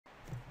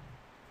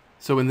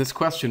So in this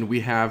question,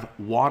 we have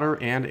water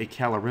and a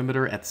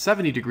calorimeter at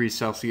 70 degrees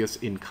Celsius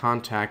in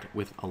contact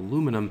with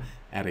aluminum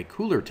at a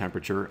cooler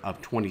temperature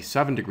of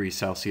 27 degrees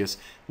Celsius.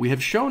 We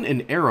have shown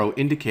an arrow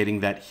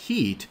indicating that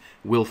heat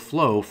will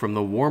flow from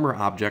the warmer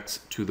objects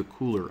to the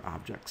cooler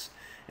objects.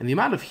 And the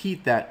amount of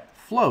heat that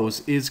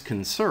flows is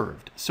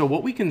conserved. So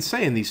what we can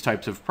say in these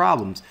types of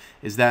problems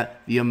is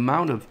that the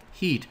amount of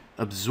heat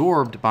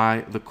absorbed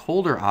by the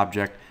colder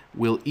object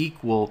will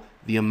equal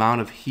the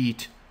amount of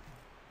heat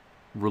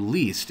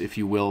released, if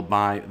you will,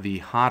 by the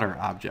hotter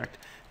object.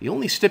 The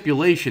only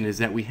stipulation is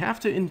that we have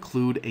to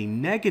include a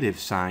negative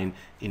sign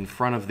in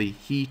front of the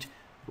heat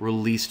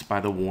released by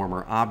the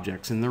warmer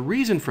objects. And the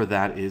reason for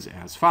that is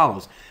as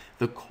follows.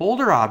 The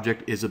colder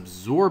object is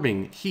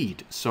absorbing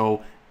heat,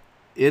 so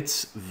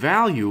its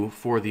value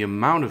for the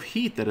amount of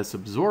heat that it's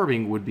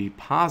absorbing would be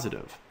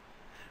positive.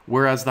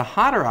 Whereas the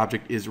hotter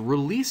object is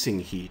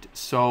releasing heat,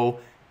 so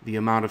the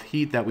amount of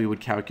heat that we would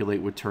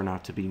calculate would turn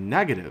out to be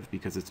negative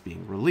because it's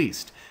being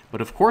released.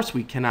 But of course,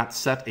 we cannot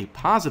set a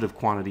positive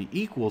quantity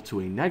equal to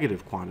a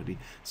negative quantity.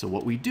 So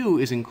what we do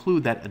is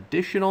include that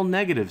additional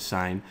negative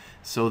sign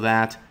so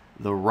that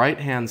the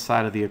right-hand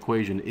side of the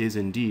equation is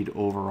indeed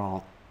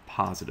overall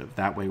positive.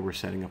 That way we're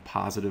setting a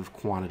positive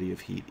quantity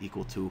of heat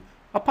equal to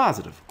a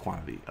positive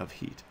quantity of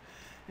heat.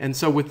 And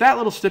so with that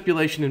little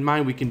stipulation in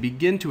mind, we can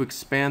begin to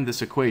expand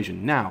this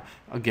equation. Now,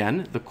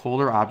 again, the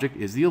colder object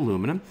is the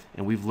aluminum,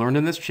 and we've learned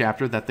in this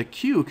chapter that the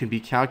Q can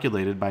be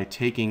calculated by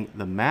taking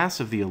the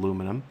mass of the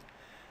aluminum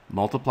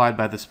multiplied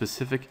by the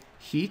specific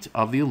heat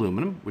of the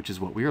aluminum, which is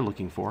what we are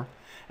looking for,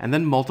 and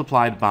then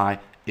multiplied by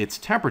its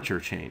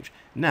temperature change.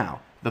 Now,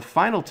 the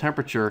final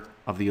temperature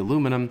of the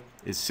aluminum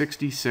is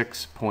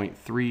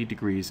 66.3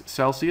 degrees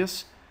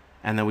Celsius,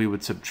 and then we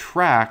would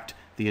subtract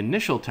the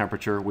initial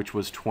temperature, which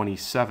was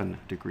 27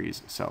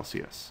 degrees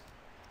Celsius.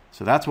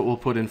 So that's what we'll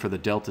put in for the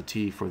delta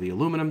T for the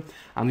aluminum.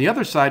 On the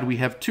other side, we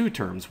have two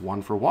terms,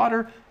 one for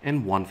water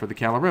and one for the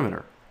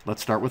calorimeter.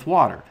 Let's start with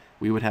water.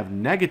 We would have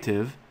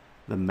negative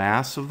the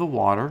mass of the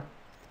water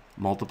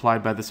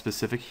multiplied by the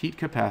specific heat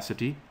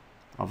capacity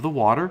of the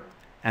water,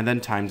 and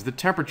then times the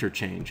temperature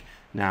change.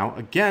 Now,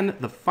 again,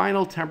 the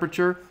final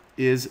temperature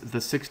is the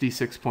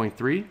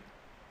 66.3.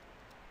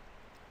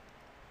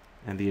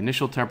 And the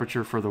initial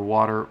temperature for the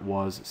water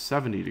was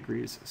 70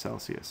 degrees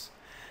Celsius.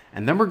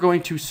 And then we're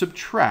going to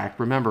subtract,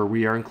 remember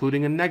we are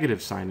including a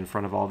negative sign in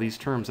front of all these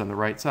terms on the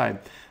right side,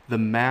 the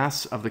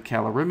mass of the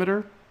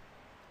calorimeter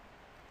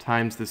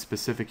times the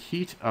specific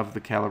heat of the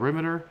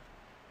calorimeter,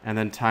 and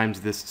then times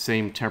this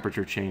same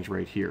temperature change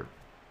right here.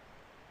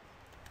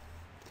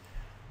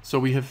 So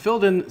we have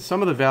filled in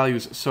some of the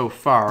values so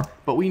far,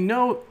 but we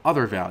know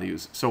other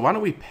values. So why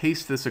don't we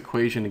paste this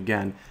equation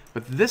again,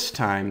 but this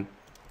time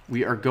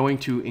we are going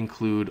to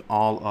include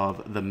all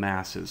of the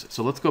masses.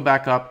 So let's go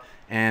back up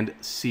and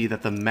see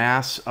that the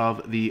mass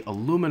of the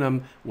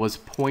aluminum was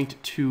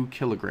 0.2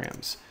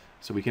 kilograms.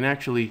 So we can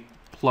actually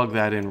plug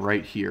that in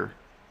right here.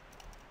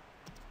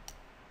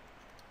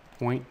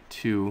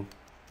 0.2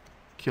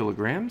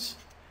 kilograms.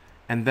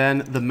 And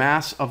then the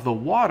mass of the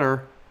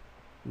water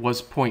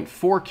was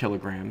 0.4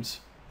 kilograms.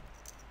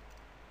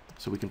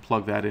 So we can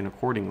plug that in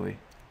accordingly.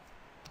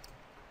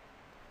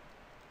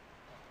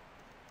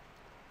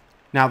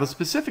 Now, the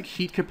specific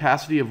heat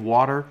capacity of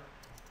water,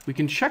 we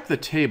can check the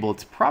table.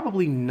 It's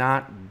probably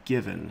not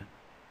given.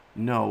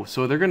 No,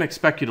 so they're going to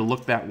expect you to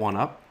look that one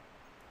up.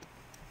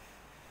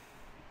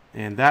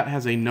 And that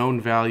has a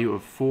known value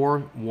of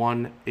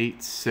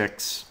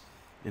 4186.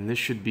 And this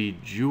should be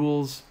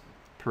joules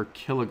per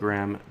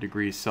kilogram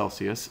degrees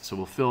Celsius. So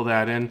we'll fill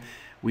that in.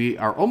 We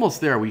are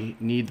almost there. We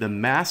need the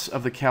mass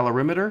of the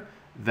calorimeter.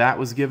 That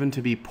was given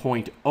to be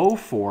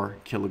 0.04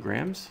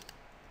 kilograms.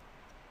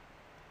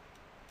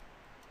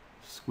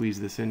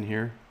 Squeeze this in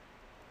here.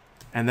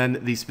 And then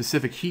the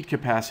specific heat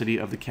capacity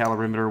of the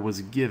calorimeter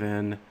was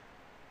given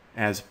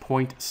as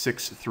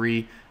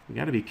 0.63. We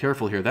got to be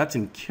careful here. That's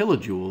in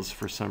kilojoules.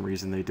 For some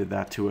reason they did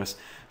that to us.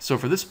 So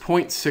for this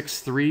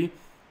 0.63,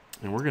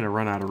 and we're going to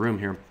run out of room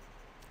here,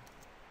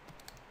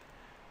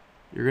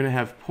 you're going to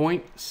have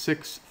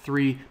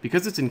 0.63.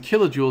 Because it's in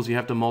kilojoules, you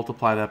have to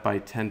multiply that by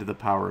 10 to the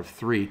power of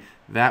 3.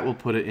 That will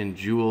put it in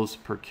joules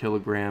per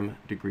kilogram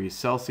degrees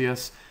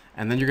Celsius.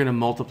 And then you're going to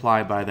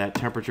multiply by that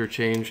temperature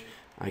change.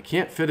 I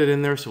can't fit it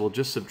in there, so we'll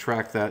just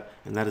subtract that,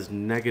 and that is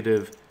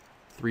negative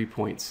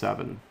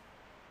 3.7.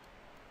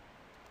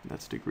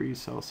 That's degrees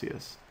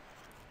Celsius.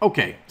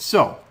 Okay,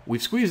 so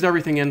we've squeezed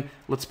everything in.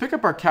 Let's pick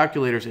up our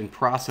calculators and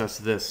process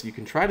this. You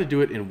can try to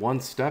do it in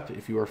one step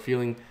if you are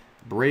feeling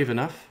brave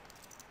enough.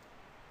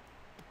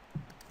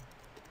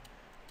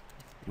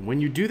 And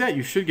when you do that,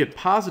 you should get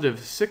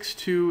positive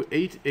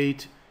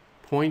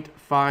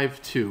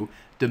 6288.52.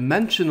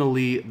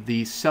 Dimensionally,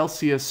 the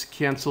Celsius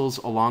cancels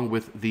along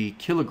with the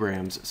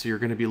kilograms, so you're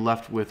going to be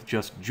left with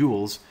just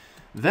joules.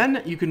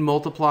 Then you can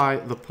multiply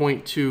the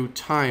 0.2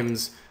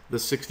 times the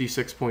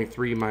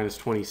 66.3 minus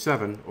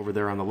 27 over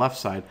there on the left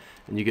side,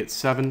 and you get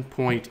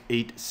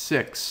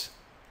 7.86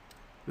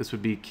 This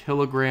would be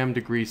kilogram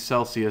degrees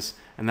Celsius,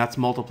 and that's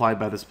multiplied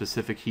by the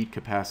specific heat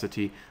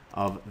capacity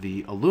of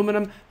the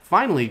aluminum.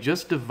 Finally,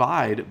 just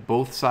divide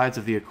both sides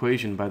of the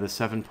equation by the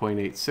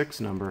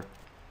 7.86 number.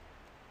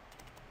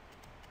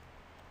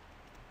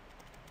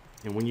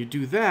 And when you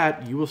do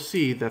that, you will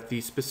see that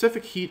the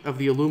specific heat of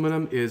the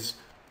aluminum is,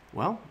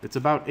 well, it's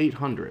about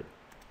 800.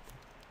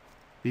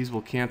 These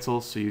will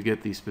cancel, so you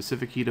get the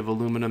specific heat of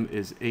aluminum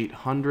is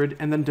 800.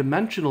 And then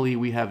dimensionally,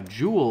 we have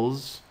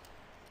joules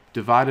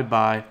divided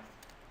by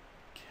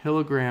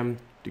kilogram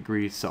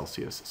degrees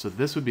Celsius. So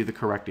this would be the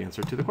correct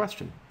answer to the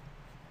question.